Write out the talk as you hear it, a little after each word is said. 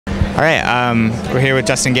All right, we're here with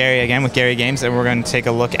Justin Gary again with Gary Games, and we're going to take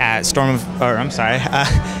a look at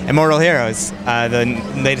Immortal Heroes, the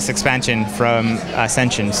latest expansion from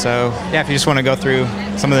Ascension. So yeah, if you just want to go through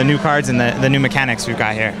some of the new cards and the new mechanics we've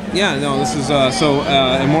got here. Yeah, no, this is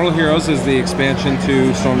Immortal Heroes is the expansion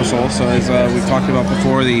to Storm of Souls. So as we've talked about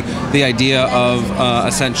before, the idea of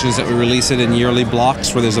Ascension is that we release it in yearly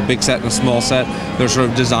blocks where there's a big set and a small set. They're sort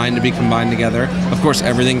of designed to be combined together. Of course,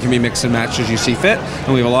 everything can be mixed and matched as you see fit,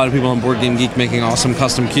 and we have a lot of people on Board Game Geek making awesome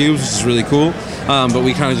custom cubes, which is really cool. But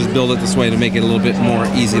we kind of just build it this way to make it a little bit more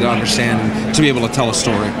easy to understand and to be able to tell a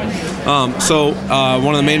story.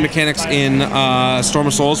 One of the main mechanics in Storm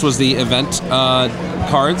of Souls was the event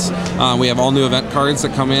cards. We have all new event cards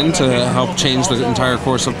that come in to help change the entire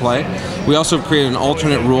course of play. We also have created an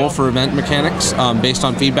alternate rule for event mechanics based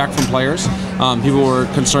on feedback from players. People were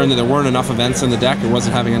concerned that there weren't enough events in the deck, it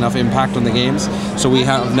wasn't having enough impact on the games. So we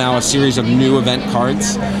have now a series of new event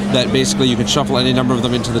cards that basically you can shuffle any number of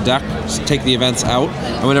them into the deck, take the events out,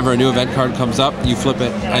 and whenever a new event card comes up, you flip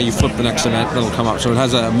it, you flip the next event that'll come up. So it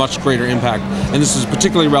has a much greater impact. And this is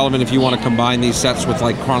particularly relevant if you want to combine these sets with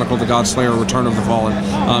like Chronicle of the Godslayer or Return of the Fallen,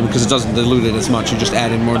 because it doesn't dilute it as much. You just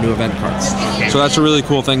add in more new event cards. So that's a really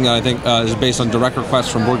cool thing that I think is based on direct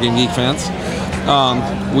requests from Board Game Geek fans.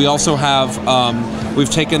 We also have, we've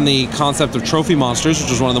taken the concept of trophy monsters,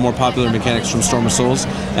 which is one of the more popular mechanics from Storm of Souls,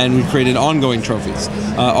 and we've created ongoing trophies.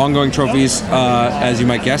 Ongoing trophies, as you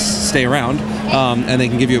might guess, stay around, and they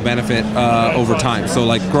can give you a benefit over time. So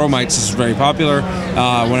like Gromites is very popular.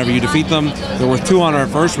 Whenever you defeat them, they're worth 2 honor at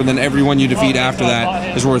first, but then every one you defeat after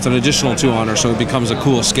that is worth an additional 2 honor, so it becomes a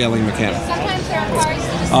cool scaling mechanic.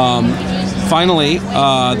 Finally,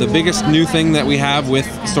 the biggest new thing that we have with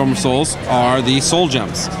Storm of Souls are the Soul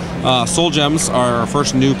Gems. Soul Gems are our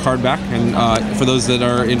first new card back, and for those that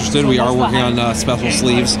are interested, we are working on special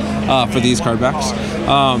sleeves for these card backs.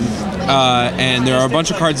 And there are a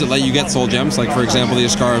bunch of cards that let you get Soul Gems, like for example the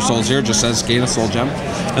Ascar of Souls here just says gain a Soul Gem.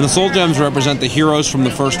 And the Soul Gems represent the heroes from the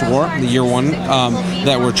first war, the year 1,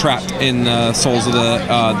 that were trapped in the souls of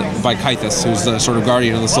by Kythus, who's the sort of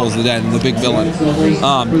guardian of the souls of the dead and the big villain.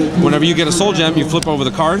 Whenever you get a Soul Gem, you flip over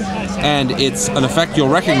the card, and it's an effect you'll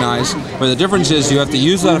recognize, but the difference is you have to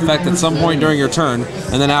use that effect at some point during your turn,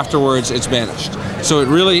 and then afterwards it's banished. So it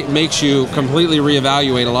really makes you completely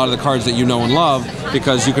reevaluate a lot of the cards that you know and love,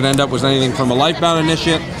 because you can end up with anything from a Lifebound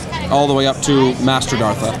Initiate all the way up to Master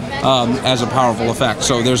Dartha as a powerful effect.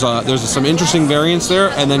 So there's some interesting variance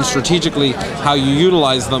there, and then strategically how you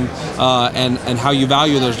utilize them and how you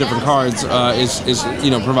value those different cards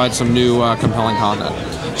provides some new compelling content.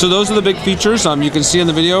 So those are the big features. You can see in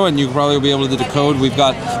the video, and you probably will be able to decode.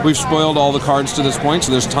 We've spoiled all the cards to this point,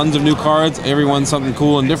 so there's tons of new cards. Everyone's something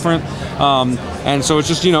cool and different, and so it's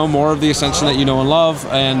just more of the Ascension that you know and love.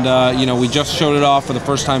 And we just showed it off for the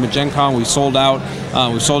first time at Gen Con. We sold out.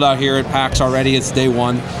 We sold out here at PAX already. It's day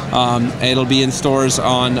 1. It'll be in stores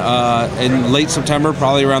in late September,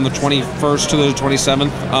 probably around the 21st to the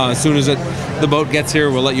 27th. As soon as the boat gets here,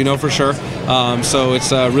 we'll let you know for sure. So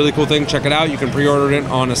it's a really cool thing. Check it out. You can pre-order it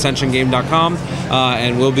on AscensionGame.com,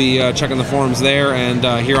 and we'll be checking the forums there and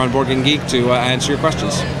here on Board Game Geek to answer your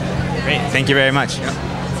questions. Great. Thank you very much.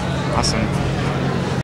 Yeah. Awesome.